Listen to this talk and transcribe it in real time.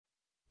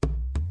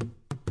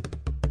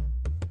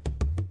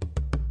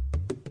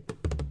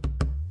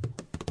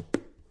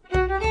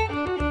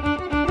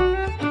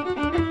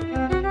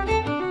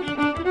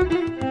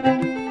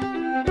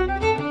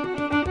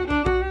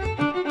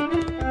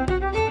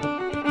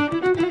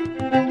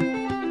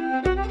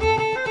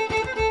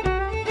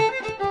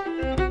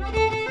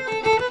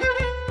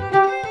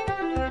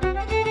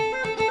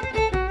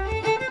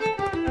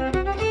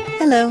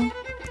Hello,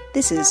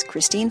 this is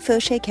Christine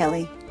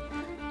Fauché-Kelly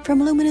from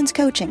Luminance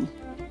Coaching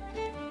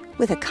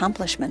with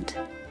accomplishment.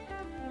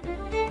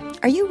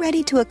 Are you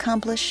ready to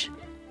accomplish?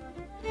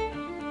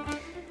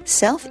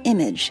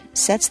 Self-image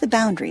sets the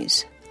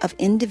boundaries of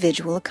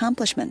individual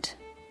accomplishment.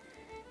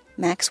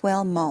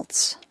 Maxwell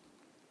Maltz.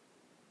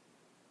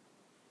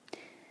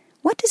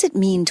 What does it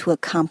mean to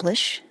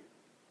accomplish?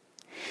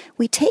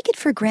 We take it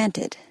for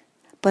granted,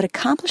 but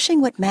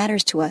accomplishing what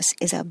matters to us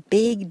is a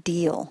big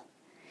deal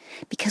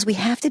because we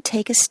have to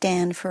take a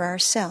stand for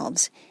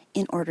ourselves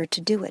in order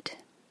to do it.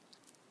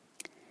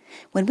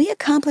 When we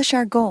accomplish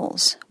our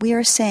goals, we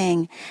are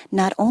saying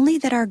not only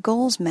that our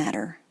goals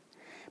matter,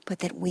 but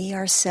that we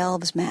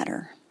ourselves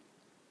matter.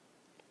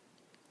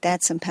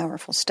 That's some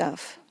powerful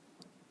stuff.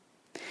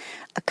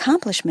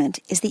 Accomplishment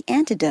is the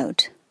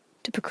antidote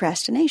to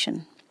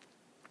procrastination.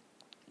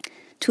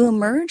 To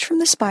emerge from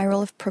the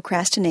spiral of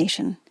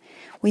procrastination,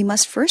 we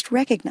must first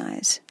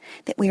recognize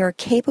that we are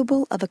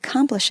capable of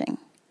accomplishing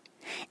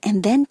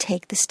and then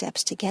take the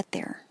steps to get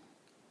there.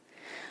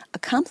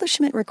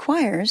 Accomplishment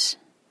requires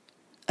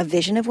a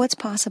vision of what's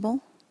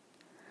possible,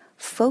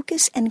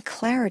 focus and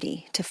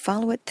clarity to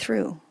follow it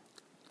through,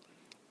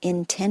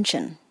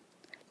 intention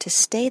to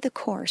stay the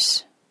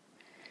course,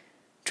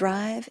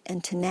 drive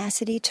and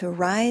tenacity to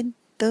ride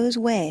those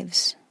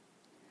waves,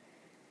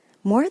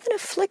 more than a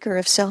flicker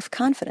of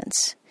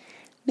self-confidence,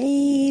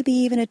 maybe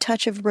even a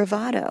touch of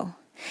bravado,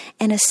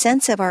 and a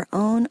sense of our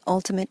own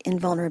ultimate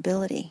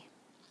invulnerability.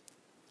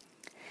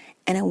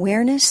 An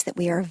awareness that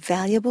we are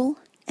valuable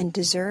and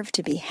deserve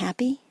to be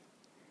happy.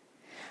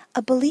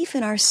 A belief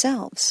in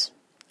ourselves,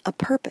 a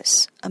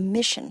purpose, a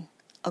mission,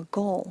 a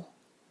goal.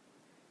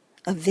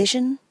 A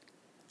vision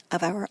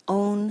of our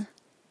own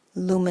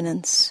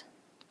luminance.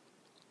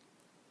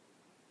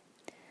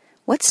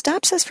 What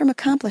stops us from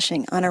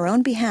accomplishing on our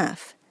own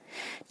behalf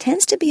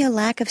tends to be a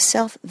lack of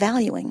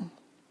self-valuing,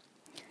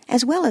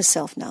 as well as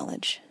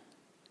self-knowledge.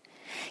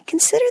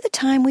 Consider the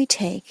time we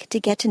take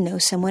to get to know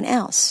someone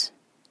else.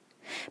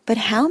 But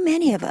how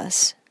many of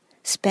us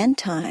spend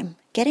time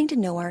getting to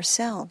know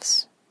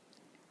ourselves?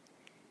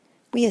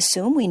 We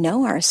assume we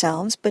know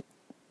ourselves, but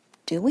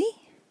do we?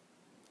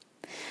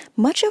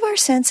 Much of our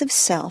sense of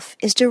self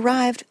is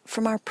derived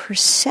from our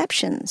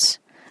perceptions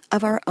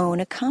of our own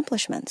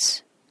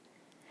accomplishments.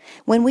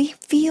 When we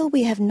feel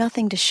we have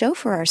nothing to show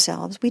for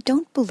ourselves, we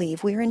don't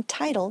believe we are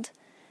entitled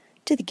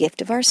to the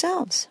gift of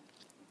ourselves.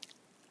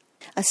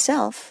 A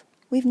self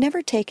we've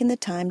never taken the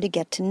time to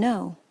get to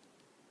know.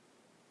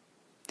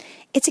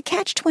 It's a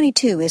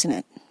catch-22, isn't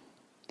it?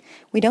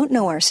 We don't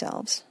know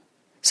ourselves,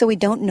 so we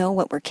don't know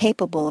what we're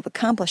capable of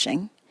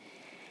accomplishing,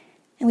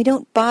 and we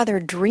don't bother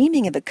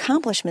dreaming of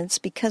accomplishments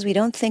because we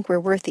don't think we're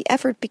worth the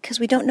effort because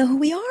we don't know who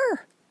we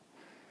are.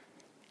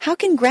 How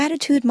can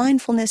gratitude,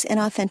 mindfulness, and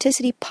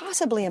authenticity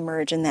possibly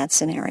emerge in that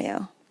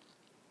scenario?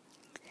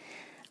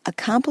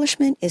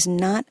 Accomplishment is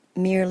not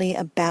merely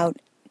about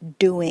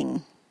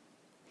doing.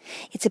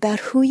 It's about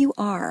who you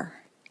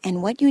are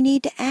and what you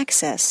need to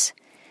access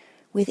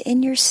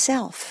within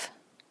yourself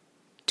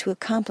to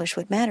accomplish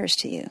what matters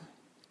to you.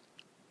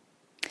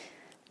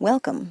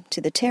 Welcome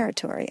to the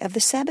territory of the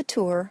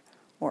saboteur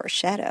or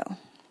shadow.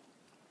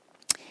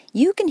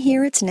 You can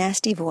hear its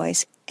nasty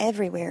voice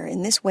everywhere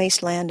in this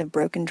wasteland of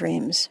broken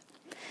dreams.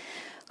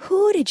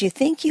 Who did you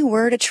think you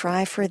were to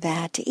try for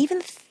that, to even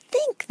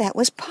think that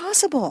was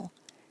possible?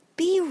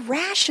 Be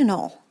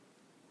rational.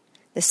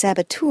 The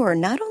saboteur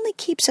not only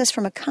keeps us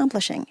from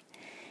accomplishing,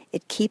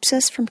 it keeps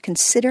us from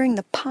considering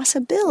the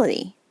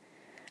possibility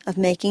of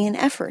making an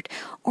effort,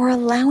 or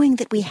allowing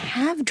that we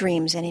have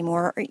dreams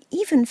anymore, or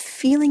even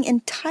feeling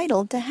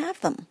entitled to have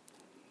them.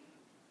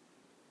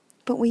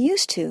 But we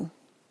used to,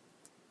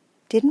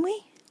 didn't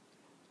we?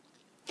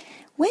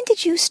 When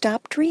did you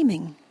stop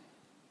dreaming?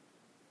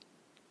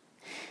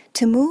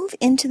 To move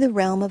into the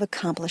realm of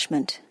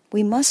accomplishment,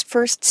 we must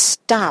first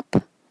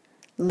stop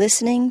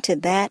listening to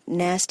that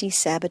nasty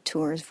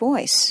saboteur's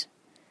voice.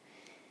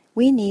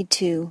 We need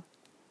to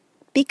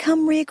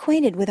become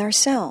reacquainted with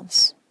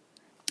ourselves,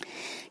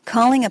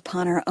 calling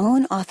upon our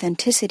own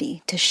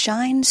authenticity to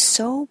shine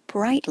so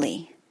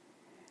brightly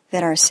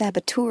that our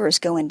saboteurs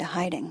go into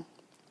hiding.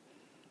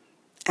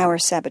 Our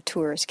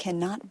saboteurs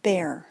cannot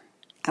bear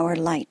our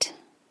light.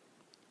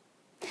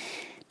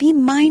 Be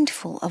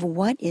mindful of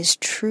what is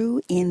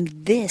true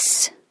in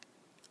this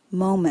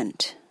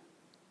moment,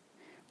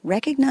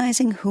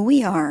 recognizing who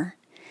we are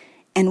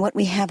and what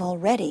we have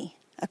already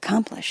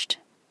accomplished,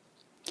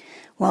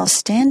 while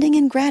standing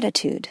in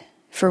gratitude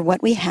for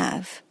what we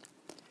have,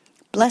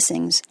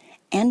 blessings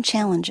and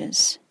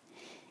challenges,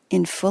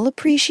 in full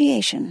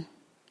appreciation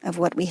of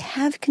what we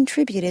have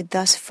contributed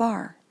thus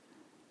far.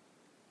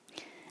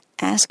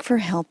 Ask for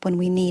help when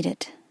we need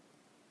it.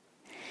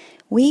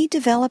 We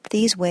develop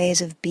these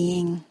ways of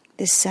being,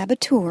 this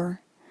saboteur,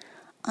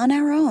 on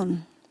our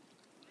own.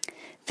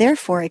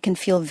 Therefore, it can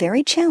feel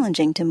very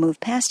challenging to move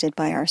past it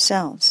by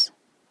ourselves.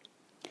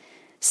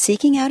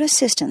 Seeking out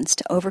assistance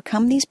to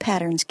overcome these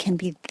patterns can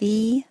be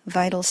the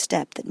vital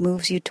step that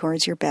moves you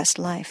towards your best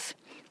life.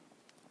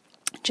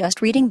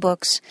 Just reading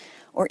books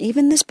or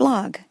even this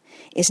blog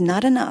is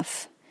not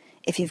enough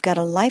if you've got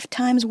a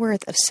lifetime's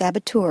worth of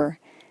saboteur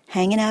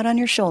hanging out on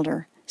your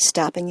shoulder,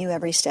 stopping you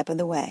every step of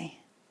the way.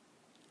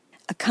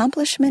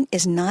 Accomplishment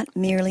is not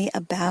merely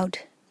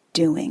about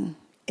doing.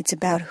 It's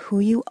about who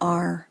you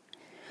are,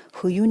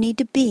 who you need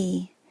to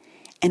be,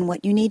 and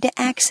what you need to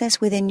access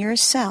within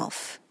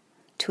yourself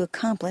to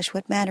accomplish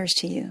what matters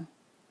to you.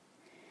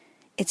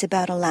 It's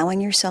about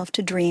allowing yourself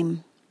to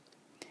dream,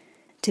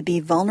 to be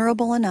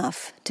vulnerable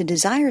enough to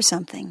desire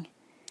something,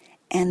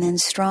 and then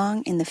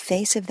strong in the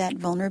face of that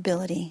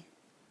vulnerability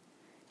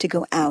to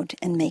go out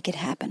and make it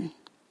happen,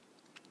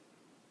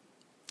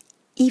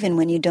 even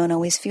when you don't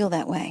always feel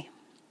that way.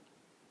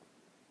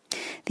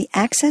 The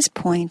access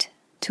point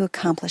to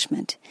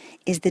accomplishment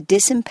is the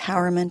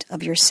disempowerment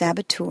of your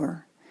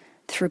saboteur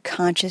through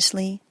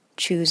consciously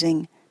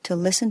choosing to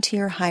listen to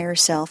your higher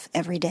self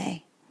every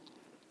day.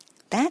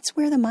 That's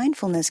where the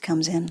mindfulness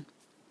comes in,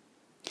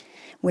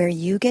 where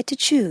you get to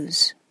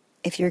choose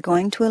if you're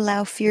going to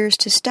allow fears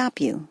to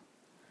stop you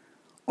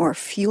or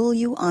fuel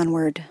you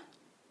onward.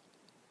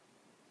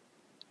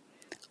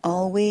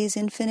 Always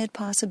infinite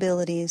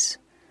possibilities,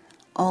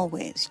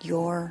 always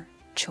your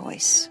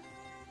choice.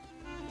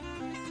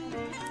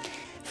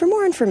 For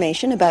more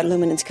information about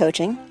Luminance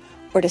Coaching,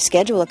 or to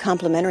schedule a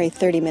complimentary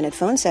 30-minute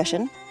phone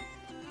session,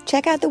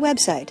 check out the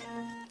website,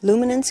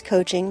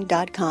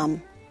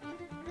 luminancecoaching.com,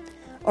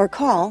 or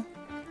call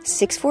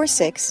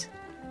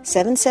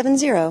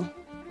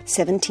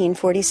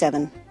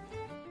 646-770-1747.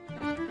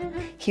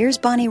 Here's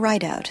Bonnie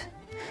Rideout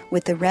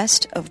with the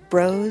rest of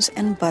Bros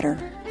and Butter.